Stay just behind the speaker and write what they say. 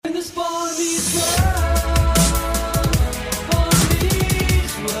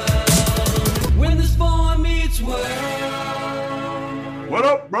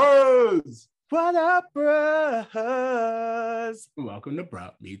What up, bros? Welcome to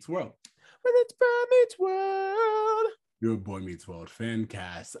Bro Meets World. When it's Bro Meets World. Your Boy Meets World fan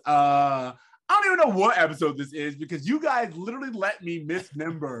cast. I don't even know what episode this is because you guys literally let me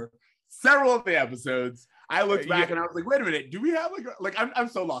misnumber several of the episodes. I looked back and I was like, wait a minute, do we have I'm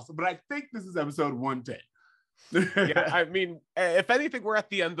so lost, but I think this is episode 110. Yeah, I mean, if anything, we're at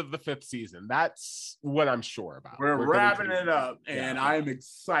the end of the 5th season. That's what I'm sure about. We're wrapping it up, and I'm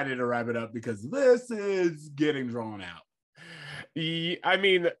excited to wrap it up because this is getting drawn out. I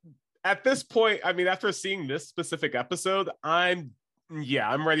mean, at this point, after seeing this specific episode, I'm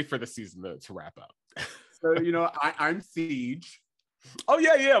ready for the season to wrap up. So, I'm Siege. Oh,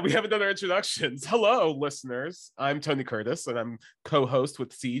 yeah. We haven't done our introductions. Hello, listeners. I'm Tony Curtis, and I'm co-host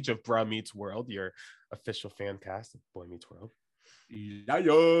with Siege of Bro Meets World, your official fan cast of Boy Meets World. Yeah.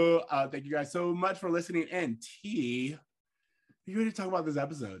 Thank you guys so much for listening. And T, you ready to talk about this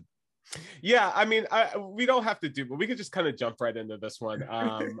episode? Yeah, we don't have to but we could just kind of jump right into this one.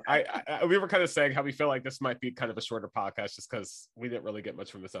 We were kind of saying how we feel like this might be kind of a shorter podcast just because we didn't really get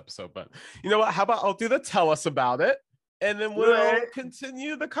much from this episode. But you know what? How about I'll do the tell us about it, and then we'll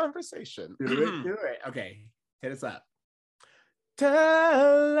continue the conversation. Do it. Okay, hit us up.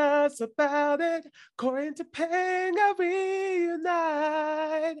 Tell us about it. Corey and Topanga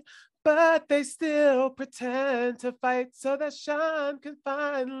reunite, but they still pretend to fight so that Sean can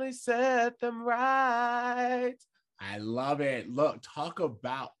finally set them right. I love it. Look, talk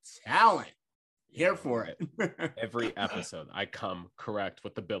about talent. Here for it. Every episode, I come correct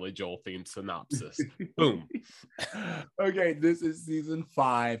with the Billy Joel theme synopsis. Boom. Okay, this is season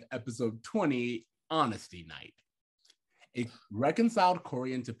 5, episode 20, Honesty Night. A reconciled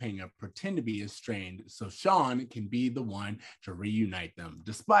Corey and Topanga pretend to be estranged so Sean can be the one to reunite them,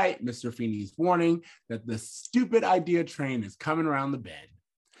 despite Mr. Feeney's warning that the stupid idea train is coming around the bend.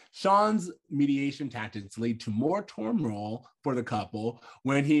 Sean's mediation tactics lead to more turmoil for the couple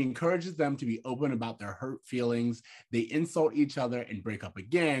when he encourages them to be open about their hurt feelings. They insult each other and break up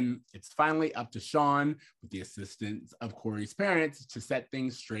again. It's finally up to Sean, with the assistance of Corey's parents, to set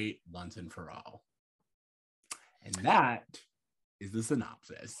things straight once and for all. And that is the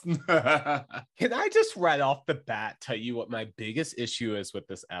synopsis. Can I just right off the bat tell you what my biggest issue is with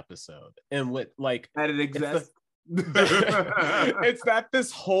this episode? And what, that it exists? It's that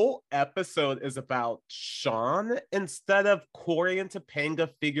this whole episode is about Sean instead of Corey and Topanga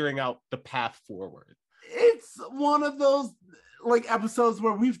figuring out the path forward. It's one of those episodes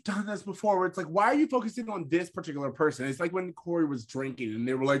where we've done this before, where it's like, why are you focusing on this particular person? It's like when Corey was drinking and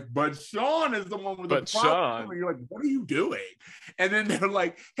they were like, but Sean is the one with the problem. And you're like, what are you doing? And then they're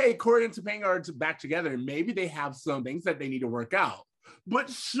like, hey, Corey and Topanga are back together and maybe they have some things that they need to work out.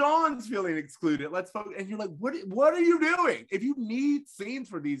 But Sean's feeling excluded. Let's focus. And you're like, what are you doing? If you need scenes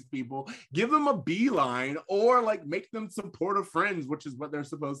for these people, give them a beeline or make them supportive friends, which is what they're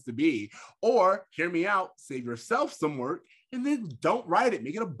supposed to be. Or hear me out, save yourself some work, and then don't write it.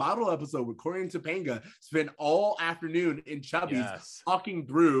 Make it a bottle episode with Corey and Topanga. Spend all afternoon in Chubby's talking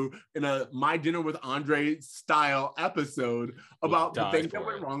through in a My Dinner with Andre style episode about the things that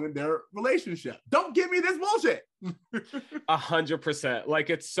went wrong in their relationship. Don't give me this bullshit. 100%.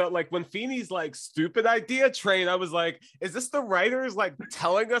 It's so when Feeney's stupid idea train, I was like, is this the writers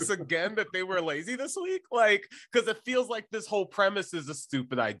telling us again that they were lazy this week? Because it feels like this whole premise is a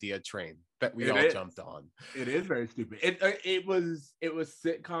stupid idea train that we all jumped on. It is very stupid. It was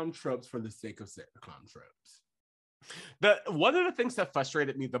sitcom tropes for the sake of sitcom tropes. One of the things that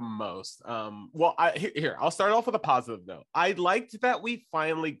frustrated me the most, I'll start off with a positive note. I liked that we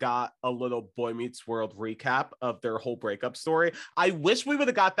finally got a little Boy Meets World recap of their whole breakup story. I wish we would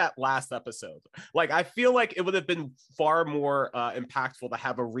have got that last episode. I feel like it would have been far more impactful to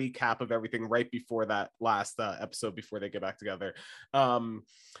have a recap of everything right before that last episode before they get back together.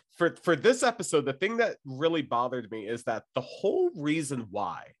 For this episode, the thing that really bothered me is that the whole reason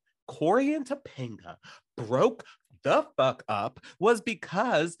why Corey and Topanga broke the fuck up was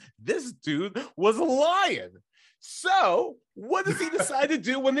because this dude was lying. So what does he decide to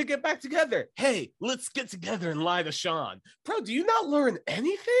do when they get back together? Hey, let's get together and lie to Sean. Bro, do you not learn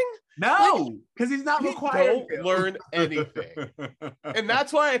anything? No, because he's not required to learn anything. And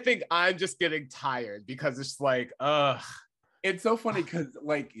that's why I think I'm just getting tired, because it's it's so funny because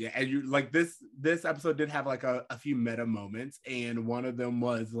this episode did have a few meta moments, and one of them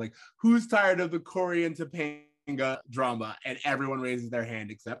was who's tired of the Corey and Topanga drama, and everyone raises their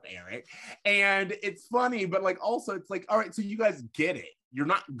hand except Eric. And it's funny, but also it's all right, so you guys get it. you're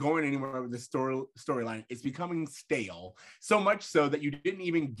not going anywhere with the storyline. It's becoming stale, so much so that you didn't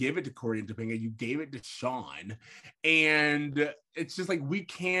even give it to Corey and Topanga. You gave it to Sean. And it's just like, we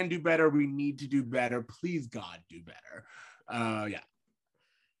can do better. We need to do better. Please, God, do better.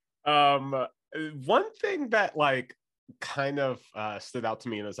 One thing that like kind of stood out to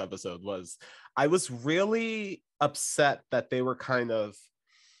me in this episode was I was really upset that they were kind of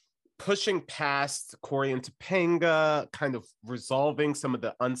pushing past Corey and Topanga, kind of resolving some of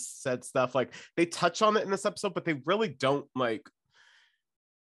the unsaid stuff. Like, they touch on it in this episode, but they really don't like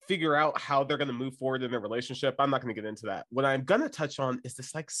figure out how they're going to move forward in their relationship. I'm not going to get into that. What I'm going to touch on is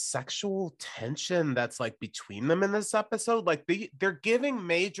this like sexual tension that's like between them in this episode. Like they're giving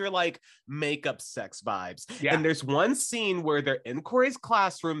major like makeup sex vibes. Yeah. And there's one scene where they're in Corey's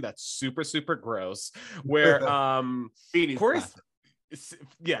classroom that's super, super gross, where Corey's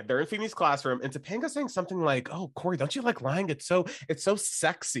they're in Feeney's classroom, and Topanga's saying something like, "Oh, Corey, don't you like lying? It's so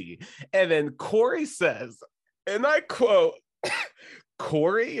sexy." And then Corey says, and I quote,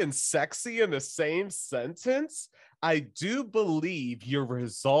 "Corey and sexy in the same sentence? I do believe your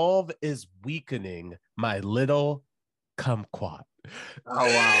resolve is weakening, my little kumquat."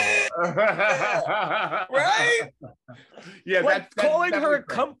 Oh wow. Right? Yeah, like calling her a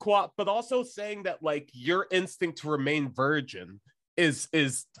kumquat, but also saying that like your instinct to remain virgin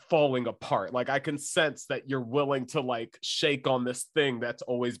is falling apart. Like, I can sense that you're willing to like shake on this thing that's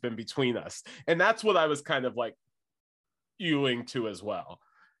always been between us. And that's what I was kind of like ewing to as well.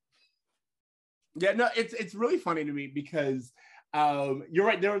 Yeah, no, it's really funny to me because you're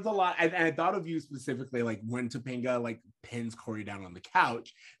right. There was a lot, and I thought of you specifically, like when Topanga like pins Corey down on the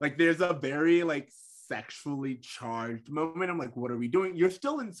couch. Like, there's a very like sexually charged moment. I'm like, what are we doing? You're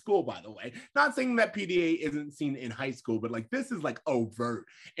still in school, by the way. Not saying that PDA isn't seen in high school, but like this is like overt,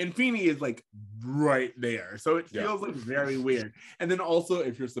 and Feeney is like right there, so it feels like very weird. And then also,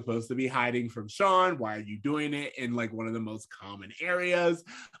 if you're supposed to be hiding from Sean, why are you doing it in like one of the most common areas?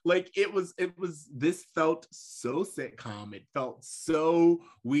 Like, it was this felt so sitcom. It felt so,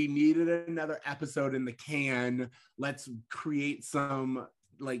 we needed another episode in the can. Let's create some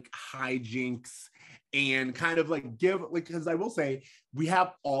like hijinks and kind of like give, like, because I will say we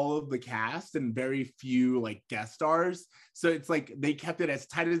have all of the cast and very few like guest stars, so it's like they kept it as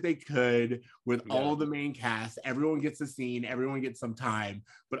tight as they could with all of the main cast. Everyone gets a scene, everyone gets some time,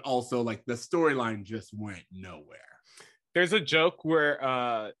 but also like the storyline just went nowhere. There's a joke where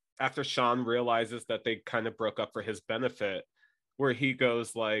after Sean realizes that they kind of broke up for his benefit, where he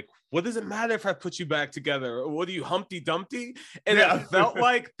goes like, "What does it matter if I put you back together? What are you, Humpty Dumpty?" And it felt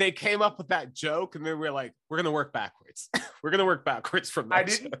like they came up with that joke and then we're like, we're going to work backwards. We're going to work backwards from that. I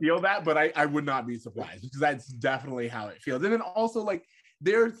didn't feel that, but I would not be surprised, because that's definitely how it feels. And then also like,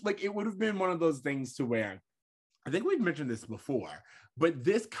 there's like, it would have been one of those things to where, I think we've mentioned this before, but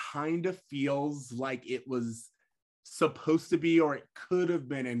this kind of feels like it was supposed to be, or it could have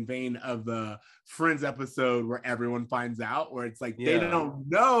been in vein of the Friends episode where everyone finds out, where it's like they don't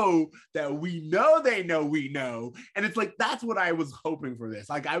know that we know they know we know. And it's like, that's what I was hoping for this.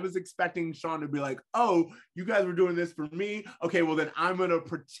 Like, I was expecting Sean to be like, "Oh, you guys were doing this for me, okay, well then I'm gonna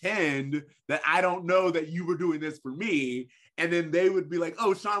pretend that I don't know that you were doing this for me." And then they would be like,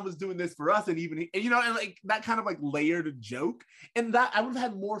 "Oh, Sean was doing this for us," and even, and you know, and like that kind of like layered joke, and that I would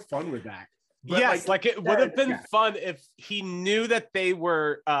have had more fun with that. But yes, like it would have been fun if he knew that they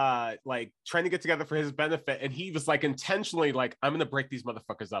were like trying to get together for his benefit, and he was like intentionally like, "I'm gonna break these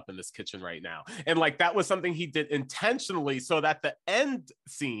motherfuckers up in this kitchen right now," and like that was something he did intentionally, so that the end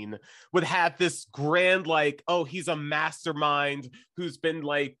scene would have this grand like, "Oh, he's a mastermind who's been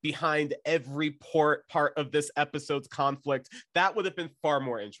like behind every part of this episode's conflict." That would have been far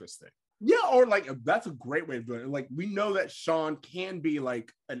more interesting. Yeah, or like, that's a great way of doing it. Like, we know that Sean can be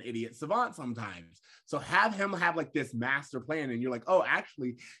like an idiot savant sometimes. So have him have like this master plan, and you're like, "Oh,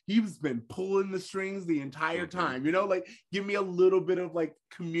 actually, he's been pulling the strings the entire time." You know, like, give me a little bit of like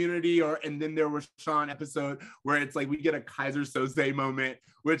Community, and then there was Sean episode where it's like we get a Kaiser Sose moment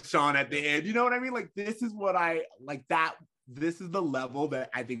with Sean at the end. You know what I mean? Like, this is what I like, that this is the level that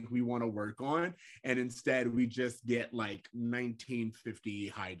I think we want to work on, and instead we just get like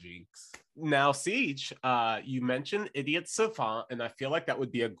 1950 hijinks. Now, Siege, you mentioned Idiot Savant, and I feel like that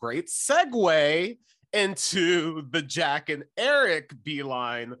would be a great segue into the Jack and Eric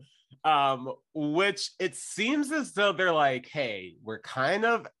beeline Which it seems as though they're like, hey, we're kind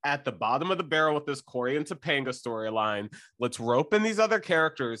of at the bottom of the barrel with this Cory and Topanga storyline. Let's rope in these other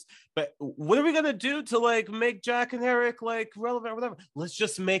characters. But what are we gonna do to like make Jack and Eric like relevant or whatever? Let's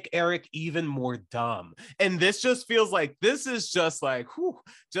just make Eric even more dumb. And this just feels like this is just like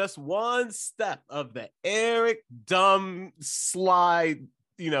just one step of the Eric dumb slide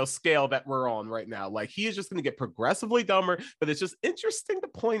scale that we're on right now. Like he is just going to get progressively dumber, but it's just interesting to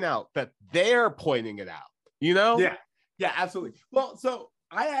point out that they're pointing it out, Yeah, absolutely. Well, so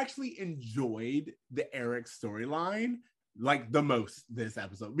I actually enjoyed the Eric storyline like the most this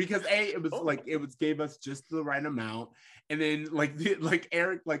episode because it was gave us just the right amount, and then like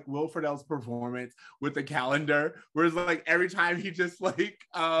Eric, like Will Friedle's performance with the calendar, whereas like every time he just like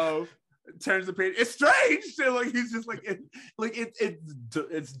turns the page, it's strange. So like he's just like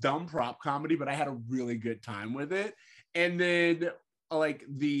it's dumb prop comedy, but I had a really good time with it. And then like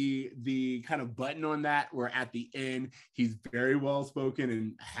the kind of button on that, where at the end he's very well spoken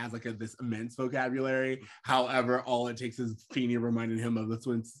and has like this immense vocabulary. However, all it takes is Feeny reminding him of the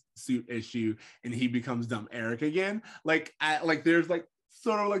swimsuit issue, and he becomes dumb Eric again. There's like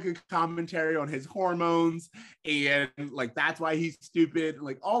sort of like a commentary on his hormones, and like that's why he's stupid,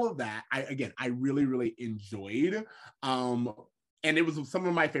 like all of that. I really, really enjoyed. And it was some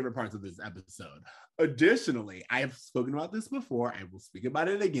of my favorite parts of this episode. Additionally, I have spoken about this before. I will speak about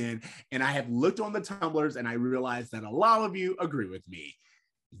it again. And I have looked on the Tumblrs and I realized that a lot of you agree with me.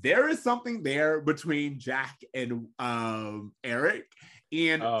 There is something there between Jack and Eric.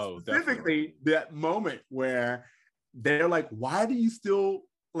 And specifically that moment where they're like, why are you still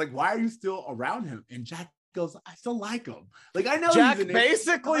around him? And Jack goes, I still like him. Like, I know Jack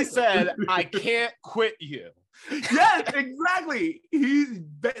basically said, I can't quit you. Yes, exactly. You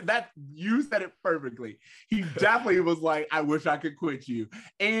said it perfectly. He definitely was like, I wish I could quit you.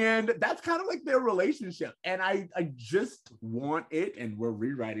 And that's kind of like their relationship. And I just want it, and we're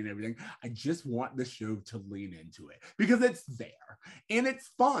rewriting everything. I just want the show to lean into it because it's there and it's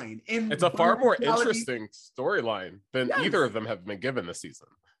fine. And it's a far more interesting storyline than either of them have been given this season.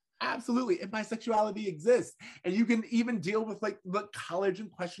 Absolutely. And bisexuality exists. And you can even deal with like the college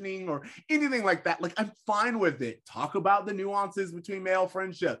and questioning or anything like that. Like, I'm fine with it. Talk about the nuances between male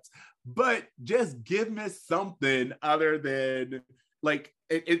friendships, but just give me something other than like,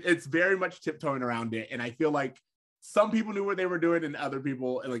 it's very much tiptoeing around it. And I feel like some people knew what they were doing and other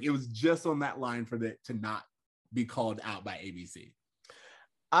people, like, it was just on that line for it to not be called out by ABC.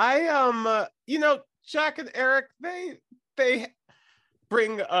 Jack and Eric, they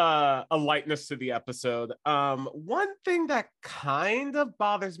bring a lightness to the episode. One thing that kind of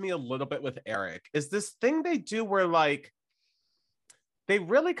bothers me a little bit with Eric is this thing they do where like they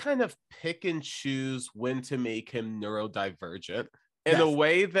really kind of pick and choose when to make him neurodivergent in a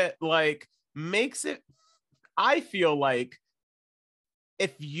way that like makes it, I feel like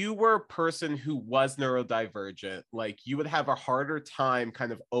if you were a person who was neurodivergent, like you would have a harder time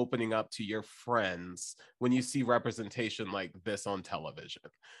kind of opening up to your friends when you see representation like this on television.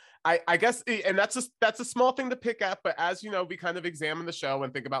 I guess, and that's a small thing to pick at, but as you know, we kind of examine the show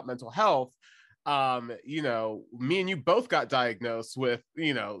and think about mental health. Me and you both got diagnosed with,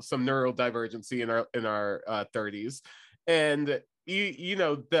 some neurodivergency in our 30s, and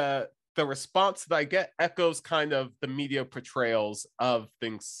the response that I get echoes kind of the media portrayals of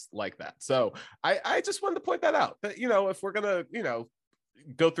things like that. So I just wanted to point that out, that, if we're going to,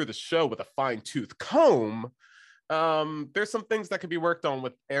 go through the show with a fine-tooth comb, there's some things that could be worked on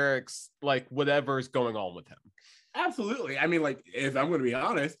with Eric's, like whatever's going on with him. Absolutely. I mean, like, if I'm going to be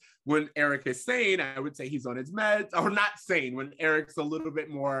honest, when Eric is sane, I would say he's on his meds, or not sane. When Eric's a little bit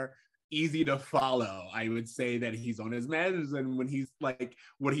more easy to follow, I would say that he's on his meds. And when he's like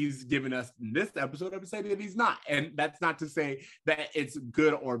what he's given us in this episode, I would say that he's not. And that's not to say that it's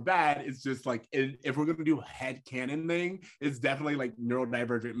good or bad. It's just like, if we're going to do a headcanon thing, it's definitely like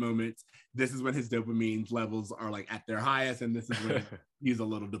neurodivergent moments. This is when his dopamine levels are like at their highest, and this is when he's a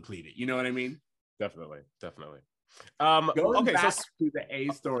little depleted. You know what I mean? Definitely. Going back to the A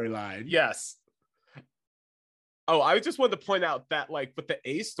storyline. Yes. Oh, I just wanted to point out that, like, with the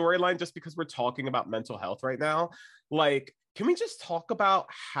A storyline, just because we're talking about mental health right now, like, can we just talk about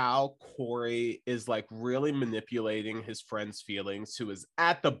how Cory is, like, really manipulating his friend's feelings, who is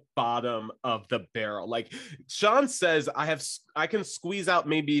at the bottom of the barrel? Like, Sean says, I can squeeze out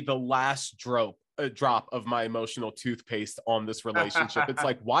maybe the last drop of my emotional toothpaste on this relationship. It's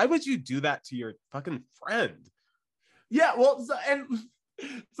like, why would you do that to your fucking friend? Yeah, well,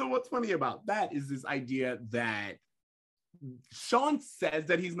 so what's funny about that is this idea that Sean says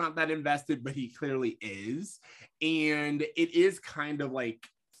that he's not that invested, but he clearly is. And it is kind of like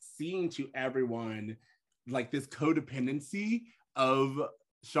seeing to everyone like this codependency of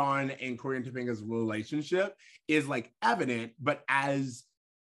Sean and Corey and Topanga's relationship is like evident, but as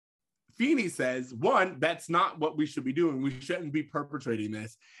Feeny says, one, that's not what we should be doing. We shouldn't be perpetrating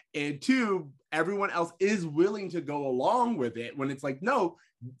this. And two, everyone else is willing to go along with it when it's like, no,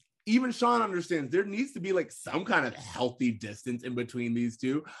 even Sean understands there needs to be like some kind of healthy distance in between these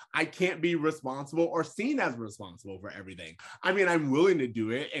two. I can't be responsible or seen as responsible for everything. I mean, I'm willing to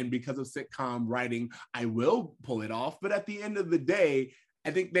do it. And because of sitcom writing, I will pull it off. But at the end of the day, I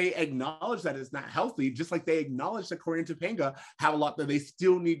think they acknowledge that it's not healthy, just like they acknowledge that Corey and Topanga have a lot that they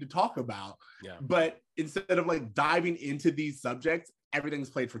still need to talk about. Yeah. But instead of like diving into these subjects, everything's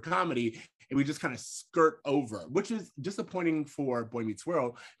played for comedy, and we just kind of skirt over, which is disappointing for Boy Meets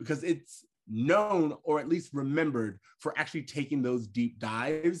World because it's known or at least remembered for actually taking those deep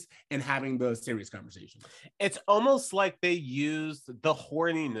dives and having the serious conversation. It's almost like they used the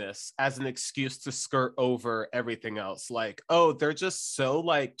horniness as an excuse to skirt over everything else. Like, oh, they're just so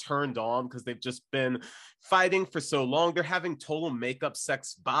like turned on because they've just been fighting for so long. They're having total makeup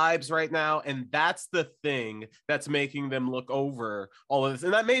sex vibes right now. And that's the thing that's making them look over all of this.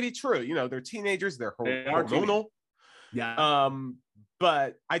 And that may be true. You know, they're teenagers, they're hormonal. Yeah.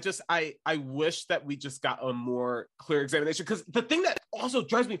 But I wish that we just got a more clear examination, because the thing that also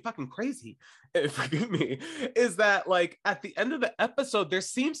drives me fucking crazy, forgive me, is that like at the end of the episode, there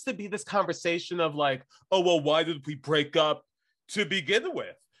seems to be this conversation of like, oh, well, why did we break up to begin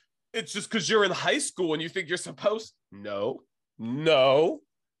with? It's just because you're in high school and you think you're supposed. No.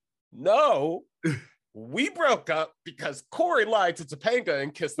 We broke up because Corey lied to Topanga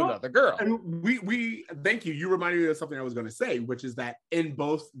and kissed another girl. And we thank you. You reminded me of something I was going to say, which is that in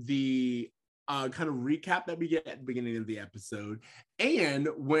both the kind of recap that we get at the beginning of the episode, and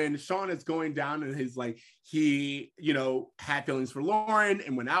when Sean is going down and his like, he, you know, had feelings for Lauren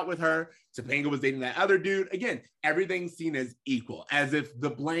and went out with her. Topanga was dating that other dude. Again, everything's seen as equal, as if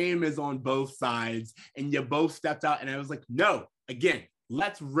the blame is on both sides and you both stepped out. And I was like, no, again,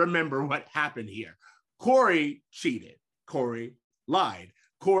 let's remember what happened here. Corey cheated. Corey lied.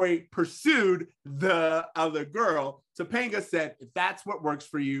 Corey pursued the other girl. Topanga said, if that's what works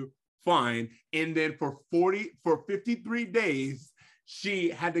for you, fine. And then for 53 days, she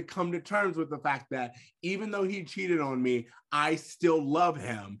had to come to terms with the fact that even though he cheated on me, I still love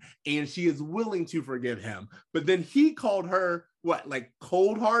him. And she is willing to forgive him. But then he called her, what, like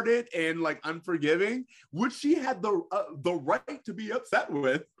cold-hearted and like unforgiving, which she had the right to be upset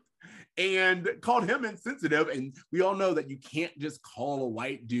with, and called him insensitive. And we all know that you can't just call a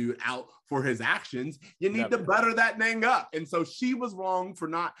white dude out for his actions. You need to butter that thing up. And so she was wrong for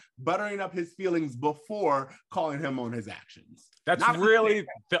not buttering up his feelings before calling him on his actions. That's not really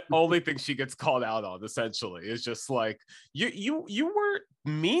the only thing she gets called out on, essentially. It's just like, you were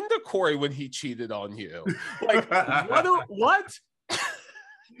mean to Corey when he cheated on you. Like, what?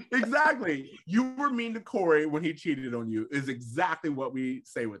 Exactly. You were mean to Corey when he cheated on you is exactly what we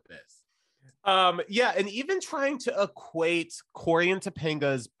say with this. Yeah, and even trying to equate Corey and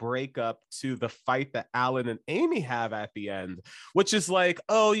Topanga's breakup to the fight that Alan and Amy have at the end, which is like,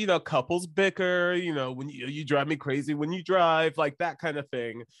 oh, you know, couples bicker, you know, when you drive me crazy when you drive, like that kind of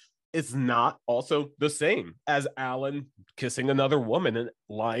thing, is not also the same as Alan kissing another woman and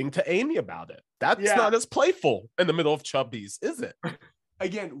lying to Amy about it. That's not as playful in the middle of Chubbies, is it?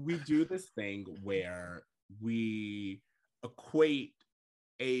 Again, we do this thing where we equate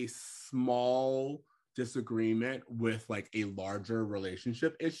a small disagreement with like a larger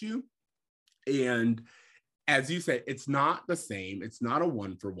relationship issue. And as you said, it's not the same. It's not a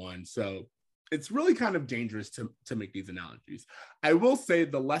one-for-one. So it's really kind of dangerous to make these analogies. I will say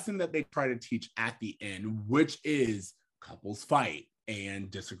the lesson that they try to teach at the end, which is couples fight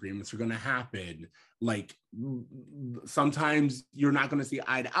and disagreements are going to happen. Like sometimes you're not going to see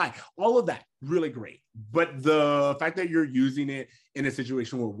eye to eye. All of that, really great. But the fact that you're using it in a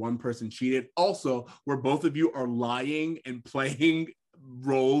situation where one person cheated, also where both of you are lying and playing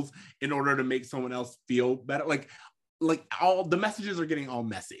roles in order to make someone else feel better, like all the messages are getting all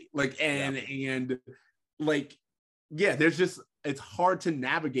messy. Like and like, yeah, there's just, it's hard to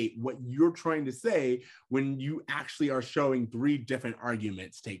navigate what you're trying to say when you actually are showing three different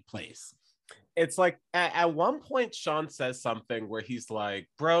arguments take place. It's like at one point Sean says something where he's like,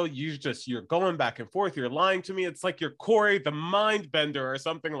 bro, you're going back and forth, you're lying to me, it's like you're Corey the mind bender or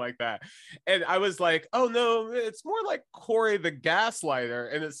something like that. And I was like, oh no, it's more like Corey the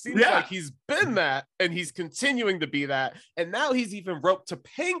gaslighter. And it seems like he's been that and he's continuing to be that, and now he's even roped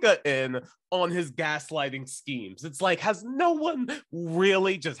Topanga in on his gaslighting schemes. It's like, has no one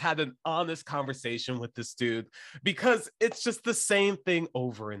really just had an honest conversation with this dude? Because it's just the same thing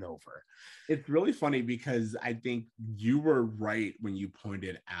over and over. It's really funny because I think you were right when you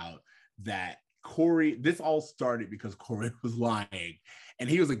pointed out that Corey, this all started because Corey was lying. And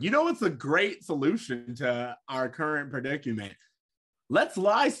he was like, it's a great solution to our current predicament. Let's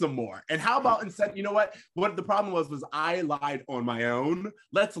lie some more. And how about instead, what the problem was I lied on my own.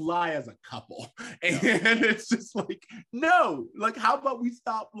 Let's lie as a couple. And it's just like, no, like, how about we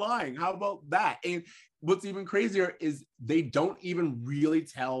stop lying? How about that? And what's even crazier is they don't even really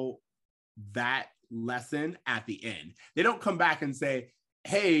tell that lesson at the end. They don't come back and say,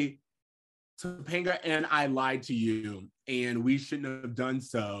 hey, Topanga and I lied to you and we shouldn't have done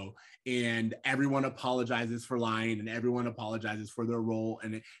so. And everyone apologizes for lying and everyone apologizes for their role.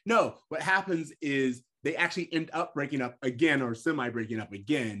 And no, what happens is they actually end up breaking up again or semi-breaking up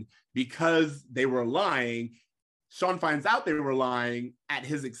again because they were lying. Sean finds out they were lying at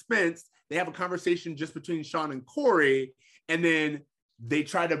his expense. They have a conversation just between Sean and Corey, and then they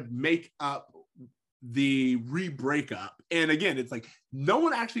try to make up the re-breakup. And again, it's like no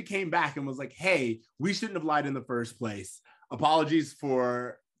one actually came back and was like, hey, we shouldn't have lied in the first place. Apologies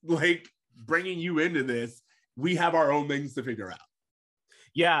for like bringing you into this. We have our own things to figure out.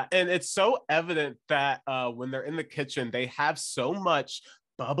 Yeah, and it's so evident that when they're in the kitchen, they have so much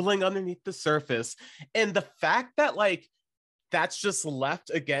bubbling underneath the surface. And the fact that like that's just left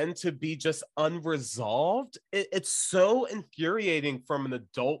again to be just unresolved. It's so infuriating from an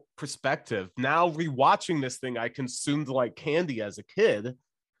adult perspective. Now rewatching this thing I consumed like candy as a kid,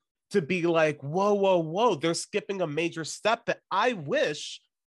 to be like, whoa, they're skipping a major step that I wish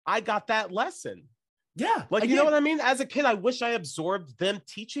I got that lesson. Yeah. Like, you know what I mean? As a kid, I wish I absorbed them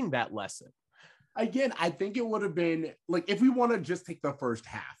teaching that lesson. Again, I think it would have been like if we want to just take the first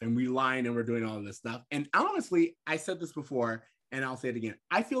half and we line and we're doing all of this stuff. And honestly, I said this before and I'll say it again.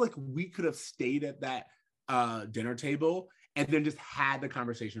 I feel like we could have stayed at that dinner table and then just had the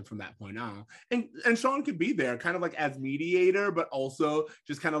conversation from that point on. And Sean could be there kind of like as mediator, but also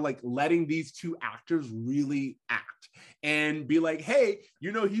just kind of like letting these two actors really act and be like, hey,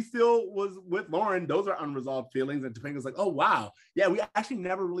 he still was with Lauren. Those are unresolved feelings. And Topanga's like, oh, wow. Yeah, we actually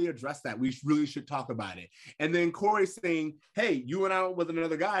never really addressed that. We really should talk about it. And then Corey's saying, hey, you went out with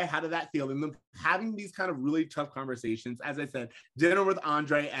another guy. How did that feel? And then having these kind of really tough conversations, as I said, dinner with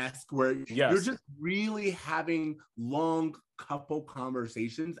Andre-esque, where you're just really having long couple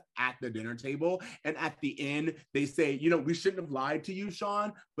conversations at the dinner table. And at the end, they say, we shouldn't have lied to you,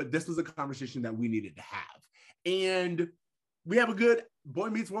 Sean, but this was a conversation that we needed to have. And we have a good Boy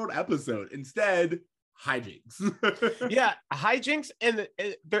Meets World episode. Instead, hijinks. Yeah, hijinks. And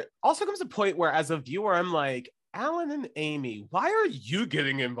there also comes a point where as a viewer, I'm like, Alan and Amy, why are you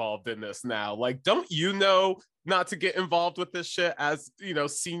getting involved in this now? Like, don't you know not to get involved with this shit as,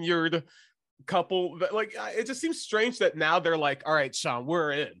 seniored couple? Like, it just seems strange that now they're like, all right, Sean,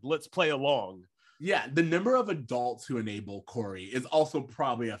 we're in. Let's play along. Yeah, the number of adults who enable Corey is also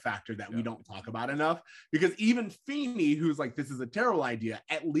probably a factor that we don't talk about enough, because even Feeney, who's like, this is a terrible idea,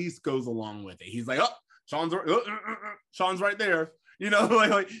 at least goes along with it. He's like, oh, Sean's right there.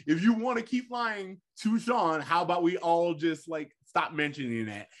 Like if you want to keep lying to Sean, how about we all just like stop mentioning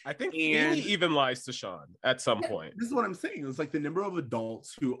it? I think Feeney even lies to Sean at some point. This is what I'm saying. It's like the number of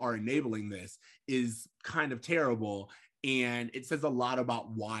adults who are enabling this is kind of terrible. And it says a lot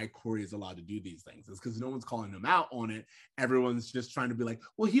about why Corey is allowed to do these things. It's because no one's calling him out on it. Everyone's just trying to be like,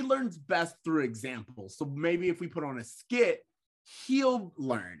 well, he learns best through examples. So maybe if we put on a skit, he'll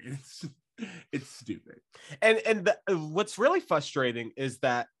learn. And it's stupid. And what's really frustrating is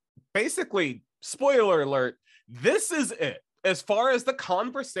that basically, spoiler alert, this is it. As far as the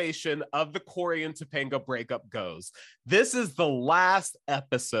conversation of the Corey and Topanga breakup goes, this is the last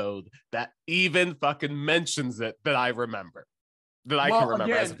episode that even fucking mentions it that I remember, that I can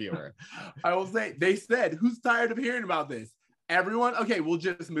remember as a viewer. I will say, they said, who's tired of hearing about this? Everyone? Okay, we'll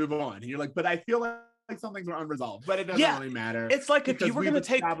just move on. And you're like, but I feel like some things are unresolved, but it doesn't really matter. It's like if you were going to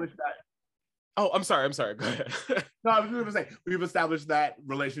take... Oh, I'm sorry. Go ahead. No, I was going to say, we've established that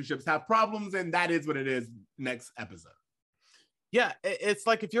relationships have problems, and that is what it is next episode. Yeah, it's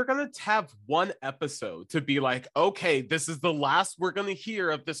like if you're going to have one episode to be like, okay, this is the last we're going to hear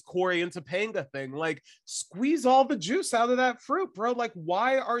of this Corey and Topanga thing, like squeeze all the juice out of that fruit, bro. Like,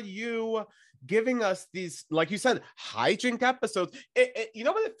 why are you giving us these, like you said, hijink episodes? You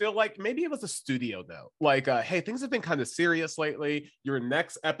know what it feel like? Maybe it was a studio note. Like, hey, things have been kind of serious lately. Your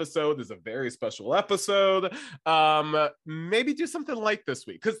next episode is a very special episode. Maybe do something like this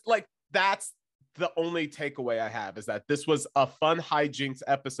week. Because like, that's the only takeaway I have, is that this was a fun hijinks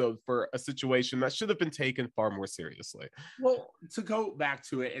episode for a situation that should have been taken far more seriously. Well, to go back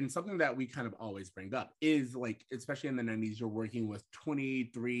to it, and something that we kind of always bring up is like, especially in the 90s, you're working with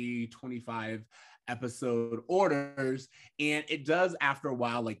 23, 25 episode orders, and it does, after a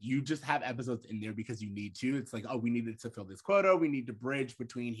while, like, you just have episodes in there because you need to. It's like, oh, we needed to fill this quota, we need to bridge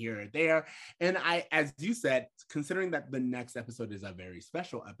between here and there. And I, as you said, considering that the next episode is a very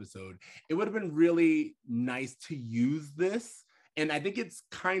special episode, it would have been really nice to use this. And I think it's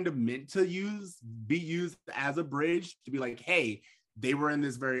kind of meant to be used as a bridge to be like, hey, they were in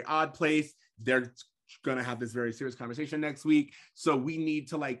this very odd place, they're gonna have this very serious conversation next week, so we need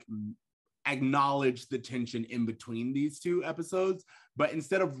to like acknowledge the tension in between these two episodes. But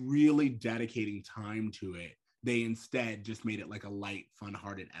instead of really dedicating time to it, they instead just made it like a light,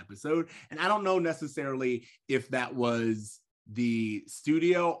 fun-hearted episode. And I don't know necessarily if that was the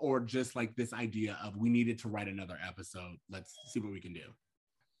studio or just like this idea of, we needed to write another episode, let's see what we can do.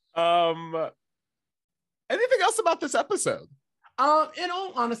 Anything else about this episode? In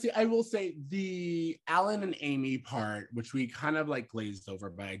all honesty, I will say the Alan and Amy part, which we kind of like glazed over,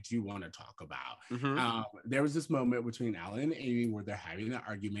 but I do want to talk about. There was this moment between Alan and Amy where they're having an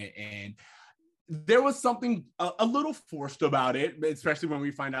argument, and there was something a little forced about it, especially when we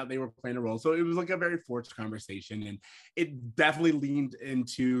find out they were playing a role. So it was like a very forced conversation, and it definitely leaned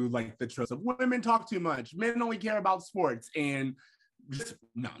into like the tropes of women talk too much, men only care about sports, and just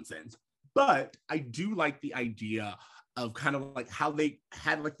nonsense. But I do like the idea of kind of like how they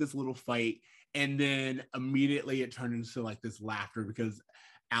had like this little fight, and then immediately it turned into like this laughter because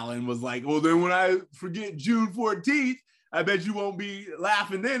Alan was like, well, then when I forget June 14th, I bet you won't be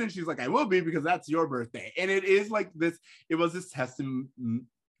laughing then. And she's like, I will be, because that's your birthday. And it is like this, it was this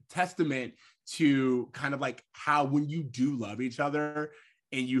testament to kind of like how when you do love each other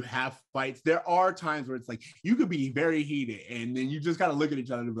and you have fights, there are times where it's like, you could be very heated and then you just kind of look at each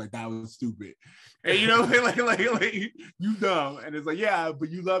other and be like, that was stupid. And you know, like you dumb. And it's like, yeah, but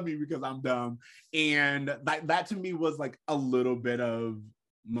you love me because I'm dumb. And that to me was like a little bit of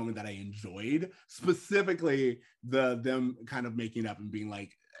moment that I enjoyed, specifically them kind of making up and being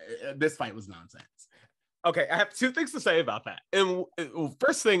like, this fight was nonsense. Okay, I have two things to say about that. And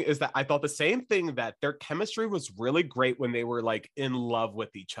first thing is that I thought the same thing, that their chemistry was really great when they were like in love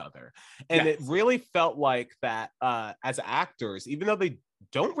with each other. And yes, it really felt like that as actors, even though they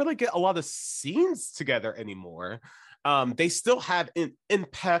don't really get a lot of scenes together anymore, they still have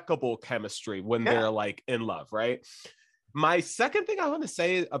impeccable chemistry when they're like in love, right? My second thing I want to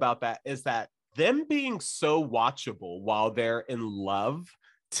say about that is that them being so watchable while they're in love,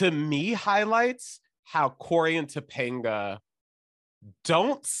 to me, highlights how Cory and Topanga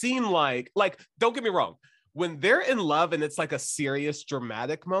don't seem like, don't get me wrong, when they're in love and it's like a serious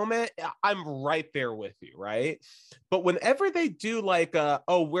dramatic moment, I'm right there with you, right? But whenever they do like,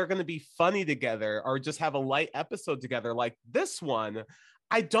 oh, we're going to be funny together or just have a light episode together like this one,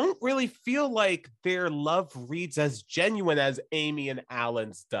 I don't really feel like their love reads as genuine as Amy and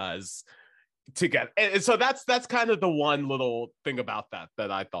Alan's does together. And so that's kind of the one little thing about that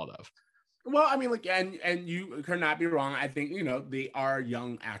I thought of. Well, I mean, like, and you cannot be wrong. I think, you know, they are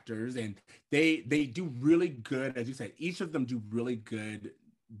young actors and they do really good, as you said, each of them do really good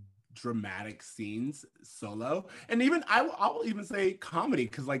dramatic scenes solo. And even I'll even say comedy,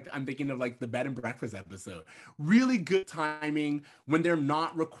 because like I'm thinking of like the Bed and Breakfast episode. Really good timing when they're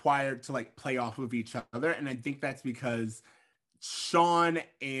not required to like play off of each other. And I think that's because Sean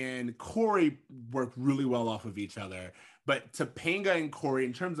and Cory work really well off of each other. But Topanga and Cory,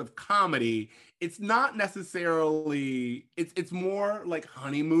 in terms of comedy, it's not necessarily, it's more like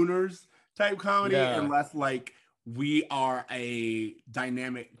honeymooners type comedy, and less like we are a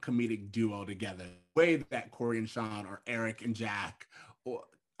dynamic comedic duo together. The way that Cory and Sean or Eric and Jack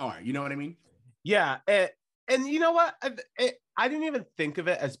are, you know what I mean? Yeah. And you know what? I didn't even think of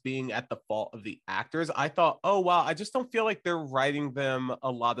it as being at the fault of the actors. I thought, oh, wow, I just don't feel like they're writing them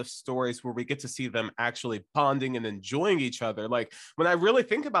a lot of stories where we get to see them actually bonding and enjoying each other. Like, when I really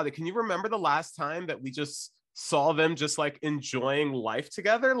think about it, can you remember the last time that we just saw them just like enjoying life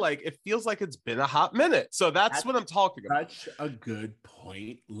together? Like, it feels like it's been a hot minute. So that's what I'm talking about. Such a good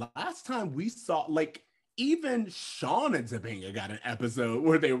point. Last time we saw, like, even Sean and Topanga got an episode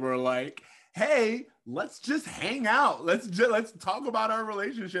where they were like, hey, let's just hang out. Let's talk about our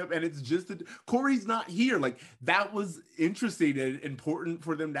relationship. And it's just that Cory's not here. Like, that was interesting and important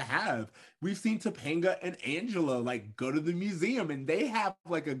for them to have. We've seen Topanga and Angela like go to the museum and they have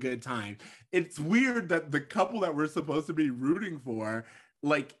like a good time. It's weird that the couple that we're supposed to be rooting for,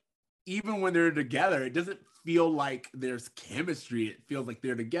 like, even when they're together, it doesn't feel like there's chemistry. It feels like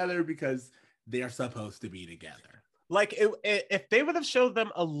they're together because they're supposed to be together. Like if they would have showed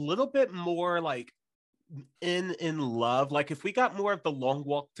them a little bit more like in love, like if we got more of the long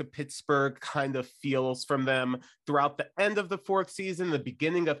walk to Pittsburgh kind of feels from them throughout the end of the 4th season, the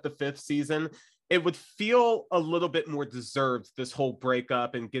beginning of the 5th season, it would feel a little bit more deserved, this whole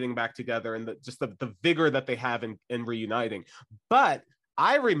breakup and getting back together and the vigor that they have in reuniting. But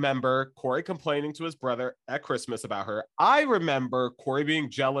I remember Corey complaining to his brother at Christmas about her. I remember Corey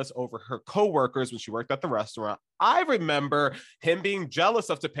being jealous over her coworkers when she worked at the restaurant. I remember him being jealous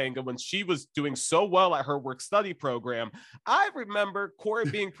of Topanga when she was doing so well at her work-study program. I remember Corey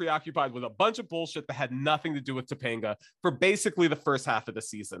being preoccupied with a bunch of bullshit that had nothing to do with Topanga for basically the first half of the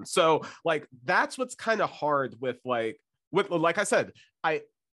season. So, like, that's what's kind of hard with like I said,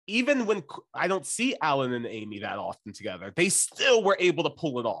 even when I don't see Alan and Amy that often together, they still were able to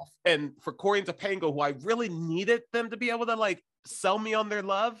pull it off. And for Corey and Topanga, who I really needed them to be able to like sell me on their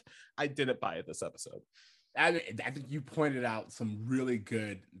love, I didn't buy it this episode. I think you pointed out some really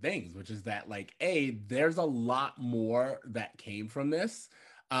good things, which is that like, there's a lot more that came from this.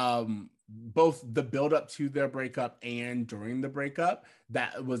 Both the build up to their breakup and during the breakup,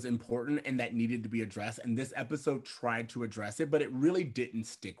 that was important and that needed to be addressed. And this episode tried to address it, but it really didn't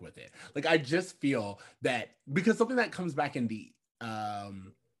stick with it. Like, I just feel that because something that comes back in the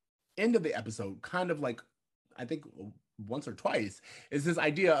end of the episode, kind of like, I think once or twice, is this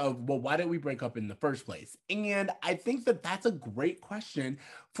idea of, well, why did we break up in the first place? And I think that that's a great question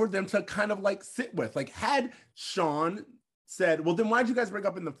for them to kind of like sit with. Like, had Sean said, well, then why'd you guys break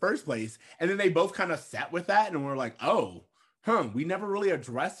up in the first place? And then they both kind of sat with that and were like, we never really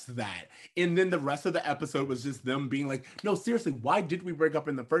addressed that. And then the rest of the episode was just them being like, no, seriously, why did we break up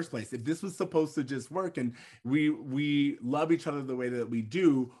in the first place? If this was supposed to just work and we love each other the way that we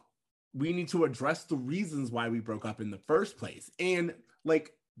do, we need to address the reasons why we broke up in the first place. And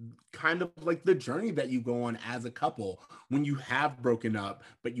like, kind of like the journey that you go on as a couple when you have broken up,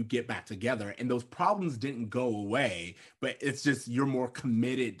 but you get back together and those problems didn't go away, but it's just you're more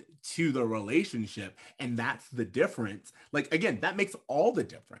committed to the relationship. And that's the difference. Like, again, that makes all the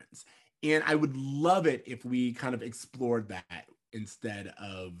difference. And I would love it if we kind of explored that instead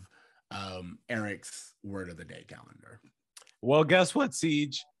of Eric's word of the day calendar. Well, guess what,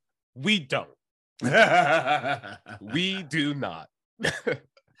 Siege? We don't. We do not.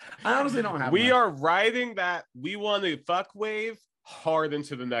 I honestly don't have. We are riding that we want to fuck wave hard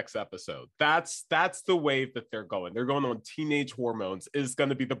into the next episode. That's the wave that they're going. They're going on teenage hormones is going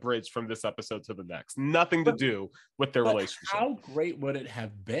to be the bridge from this episode to the next. Nothing to do with their relationship. How great would it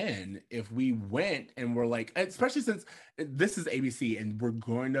have been if we went and we're like, especially since this is ABC and we're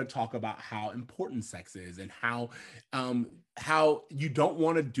going to talk about how important sex is and how you don't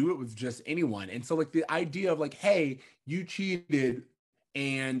want to do it with just anyone. And so like the idea of like, hey, you cheated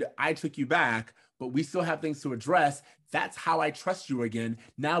and I took you back, but we still have things to address. That's how I trust you again.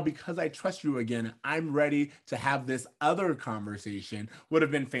 Now, because I trust you again, I'm ready to have this other conversation. Would have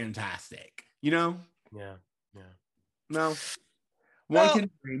been fantastic, you know? Yeah. No. One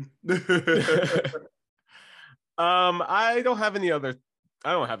can dream. I don't have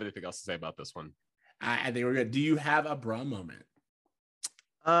anything else to say about this one. I think we're good. Do you have a bra moment?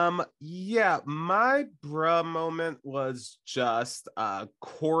 Yeah, my bruh moment was just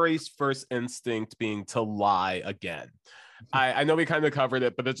Corey's first instinct being to lie again. I know we kind of covered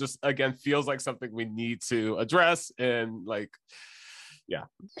it, but it just again feels like something we need to address. And like, yeah.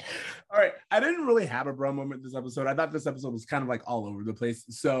 All right. I didn't really have a bruh moment this episode. I thought this episode was kind of like all over the place.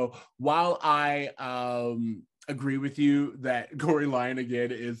 So while I agree with you that Corey lying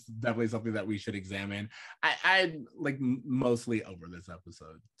again is definitely something that we should examine, I like mostly over this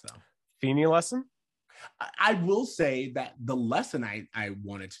episode. So Feeny lesson? I will say that the lesson I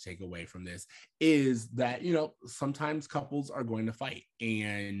wanted to take away from this is that, you know, sometimes couples are going to fight.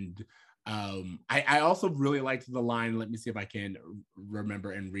 And I also really liked the line, let me see if I can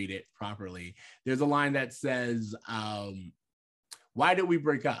remember and read it properly. There's a line that says, why did we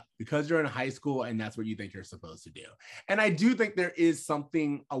break up? Because you're in high school and that's what you think you're supposed to do. And I do think there is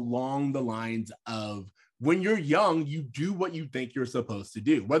something along the lines of when you're young, you do what you think you're supposed to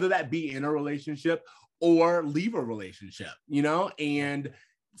do, whether that be in a relationship or leave a relationship, you know? And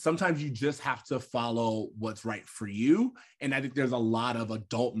sometimes you just have to follow what's right for you. And I think there's a lot of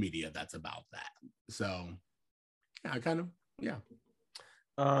adult media that's about that. So yeah,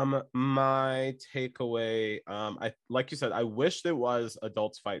 my takeaway, I like you said, I wish there was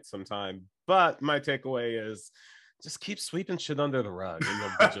adults fight sometime, but my takeaway is just keep sweeping shit under the rug and you'll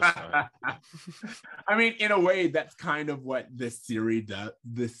be just fine. I mean, in a way, that's kind of what this series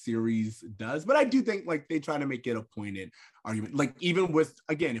does. But I do think like they try to make it a pointed argument. Like even with,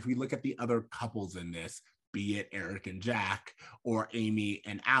 again, if we look at the other couples in this, be it Eric and Jack or Amy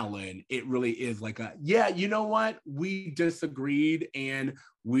and Alan, it really is like yeah, you know what? We disagreed and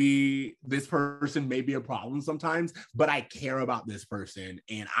this person may be a problem sometimes, but I care about this person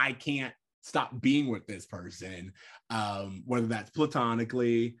and I can't stop being with this person, whether that's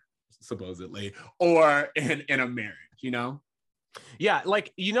platonically, supposedly, or in a marriage, you know? Yeah,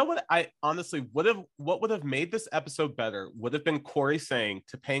 like, you know what I honestly what would have made this episode better would have been Corey saying,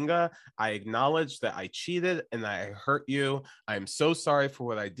 Topanga, I acknowledge that I cheated and I hurt you. I am so sorry for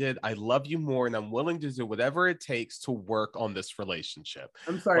what I did. I love you more and I'm willing to do whatever it takes to work on this relationship.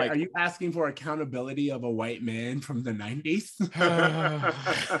 I'm sorry, like, are you asking for accountability of a white man from the 90s?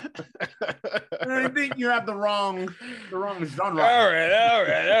 I think you have the wrong genre. All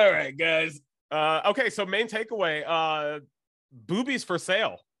right, guys. Okay, so main takeaway, boobies for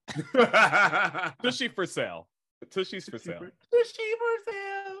sale. Tushy for sale. Tushy's for sale. Tushy for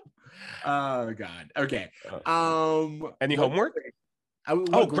sale. Oh God. Okay. Any homework?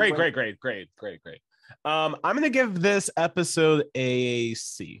 Great. I'm gonna give this episode a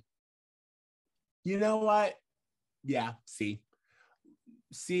C. You know what? Yeah, C.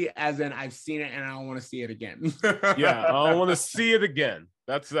 C as in I've seen it and I don't want to see it again. Yeah, I don't want to see it again.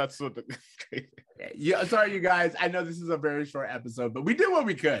 That's what yeah, sorry you guys. I know this is a very short episode, but we did what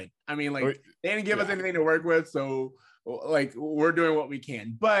we could. I mean, like they didn't give us anything to work with, so like we're doing what we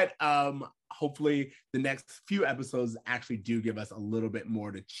can. But hopefully the next few episodes actually do give us a little bit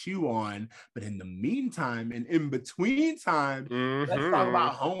more to chew on. But in the meantime and in between time, let's talk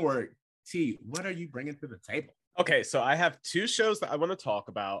about homework. T, what are you bringing to the table? Okay, so I have two shows that I want to talk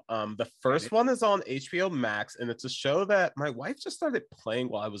about. The first one is on HBO Max, and it's a show that my wife just started playing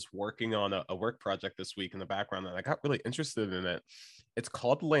while I was working on a work project this week in the background, and I got really interested in it. It's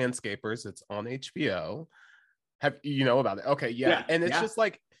called Landscapers. It's on HBO. Have you know about it? Okay, yeah. And it's just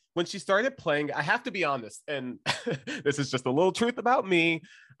like when she started playing, I have to be honest, and this is just a little truth about me.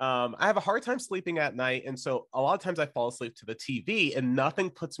 I have a hard time sleeping at night, and so a lot of times I fall asleep to the TV, and nothing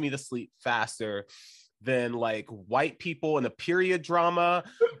puts me to sleep faster than like white people in a period drama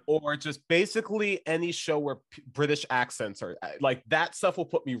or just basically any show where British accents are like that stuff will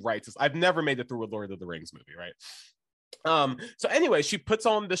put me right. I've never made it through a Lord of the Rings movie, right? So anyway, she puts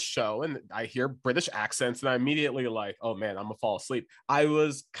on this show and I hear British accents and I immediately like, oh man, I'm gonna fall asleep. I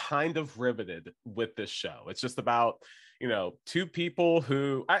was kind of riveted with this show. It's just about, you know, two people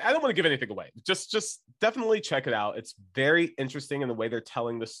who I don't want to give anything away. Just definitely check it out. It's very interesting in the way they're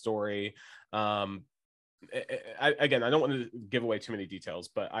telling the story. Again, I don't want to give away too many details,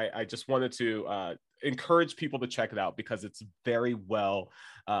 but I just wanted to encourage people to check it out because it's very well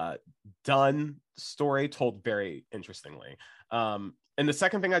done story told very interestingly. And the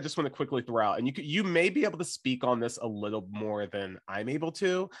second thing I just want to quickly throw out, and you may be able to speak on this a little more than I'm able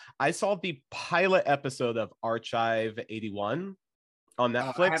to. I saw the pilot episode of Archive 81 on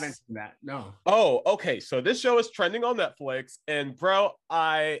Netflix. I haven't seen that. No. Oh, okay. So this show is trending on Netflix, and bro,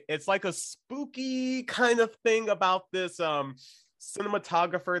 it's like a spooky kind of thing about this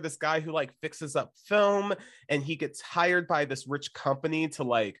cinematographer, this guy who like fixes up film, and he gets hired by this rich company to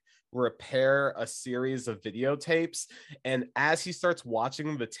like repair a series of videotapes. And as he starts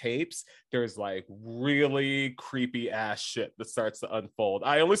watching the tapes, there's like really creepy ass shit that starts to unfold.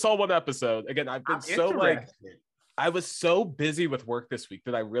 I only saw one episode. Again, I've been so like I was so busy with work this week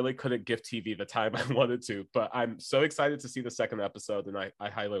that I really couldn't give TV the time I wanted to, but I'm so excited to see the second episode and I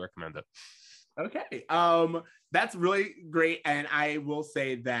highly recommend it. Okay. That's really great. And I will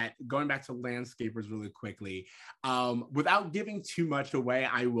say that going back to Landscapers really quickly, without giving too much away,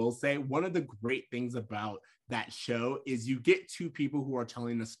 I will say one of the great things about that show is you get two people who are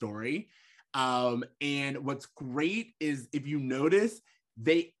telling a story. And what's great is if you notice,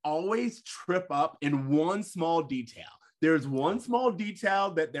 they always trip up in one small detail. There's one small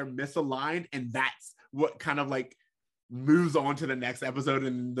detail that they're misaligned, and that's what kind of like moves on to the next episode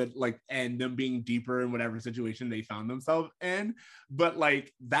and them being deeper in whatever situation they found themselves in. But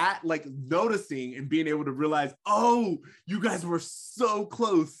like that, like noticing and being able to realize, oh, you guys were so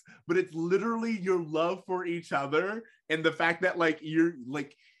close, but it's literally your love for each other and the fact that like you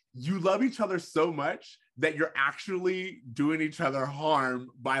love each other so much that you're actually doing each other harm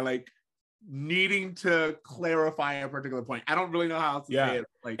by like needing to clarify a particular point. I don't really know how else to say it.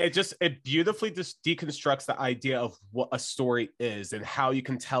 Like it beautifully just deconstructs the idea of what a story is and how you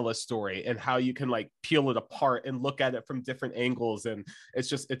can tell a story and how you can like peel it apart and look at it from different angles. And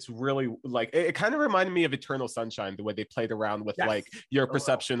it's really like, it kind of reminded me of Eternal Sunshine, the way they played around with like your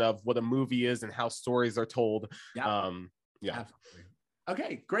perception of what a movie is and how stories are told. Absolutely.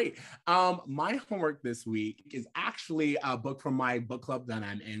 Okay, great. My homework this week is actually a book from my book club that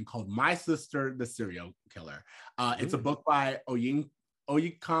I'm in called My Sister, the Serial Killer. It's a book by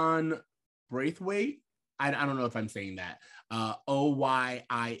Oyinkan Braithwaite. I don't know if I'm saying that.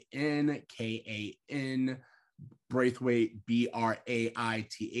 Oyinkan Braithwaite, Braithwaite.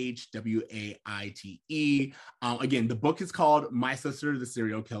 Again, the book is called My Sister, the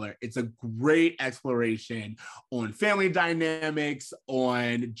Serial Killer. It's a great exploration on family dynamics,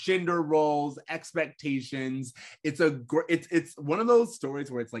 on gender roles, expectations. It's one of those stories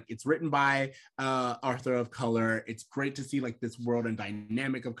where it's like, it's written by author of color. It's great to see like this world and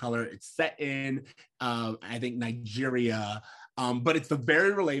dynamic of color. It's set in, I think, Nigeria. But it's a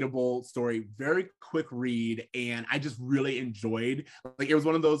very relatable story, very quick read, and I just really enjoyed. Like, it was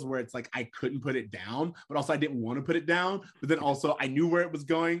one of those where it's like I couldn't put it down, but also I didn't want to put it down. But then also I knew where it was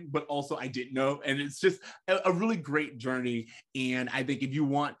going, but also I didn't know. And it's just a really great journey. And I think if you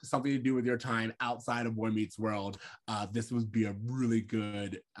want something to do with your time outside of Boy Meets World, this would be a really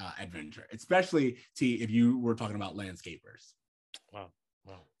good adventure, especially T, if you were talking about landscapers. Wow.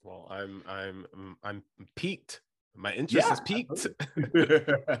 Well, I'm peaked. My interest is peaked.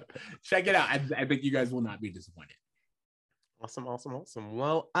 Check it out. I think you guys will not be disappointed. Awesome.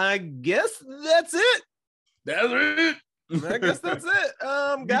 Well, I guess that's it. I guess that's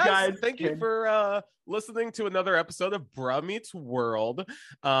it. Guys, thank you for listening to another episode of Bruh Meets World.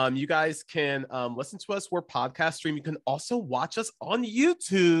 You guys can listen to us. We're podcast stream. You can also watch us on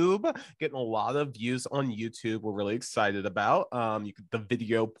YouTube. Getting a lot of views on YouTube. We're really excited about the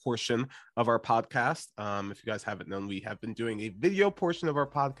video portion of our podcast. If you guys haven't known, we have been doing a video portion of our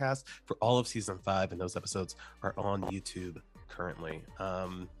podcast for all of season 5, and those episodes are on YouTube currently.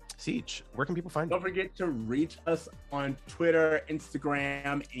 Siege, where can people find you? Don't forget to reach us on Twitter,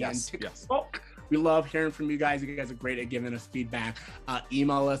 Instagram, and TikTok. Yes. We love hearing from you guys. You guys are great at giving us feedback.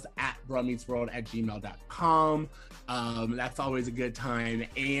 Email us at bruhmeetsworld@gmail.com. That's always a good time.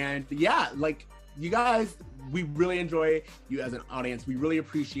 And yeah, like, you guys, we really enjoy you as an audience. We really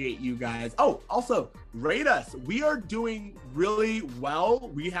appreciate you guys. Oh, also rate us. We are doing really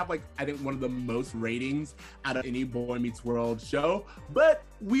well. We have, like, I think one of the most ratings out of any Boy Meets World show, but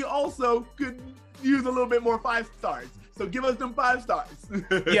we also could use a little bit more 5 stars. So give us them 5 stars.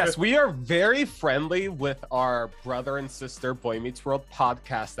 Yes, we are very friendly with our brother and sister Boy Meets World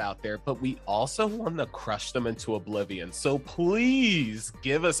podcast out there, but we also want to crush them into oblivion. So please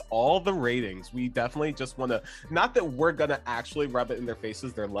give us all the ratings. We definitely just want to, not that we're going to actually rub it in their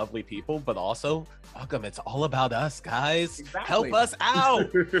faces. They're lovely people, but also, welcome. It's all about us, guys. Exactly. Help us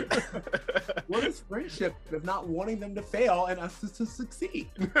out. What is friendship if not wanting them to fail and us to succeed?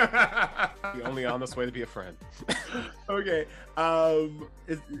 The only honest way to be a friend. Okay.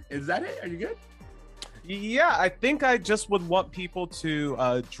 Is that it? Are you good? Yeah, I think I just would want people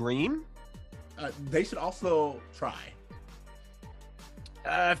to dream. They should also try.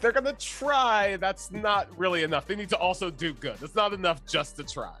 If they're gonna try, that's not really enough. They need to also do good. It's not enough just to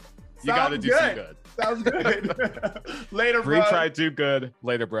try. You gotta do some good. Sounds good. Later, Dream, try, do good.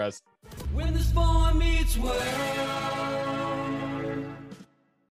 Later, bros. When this boy meets world.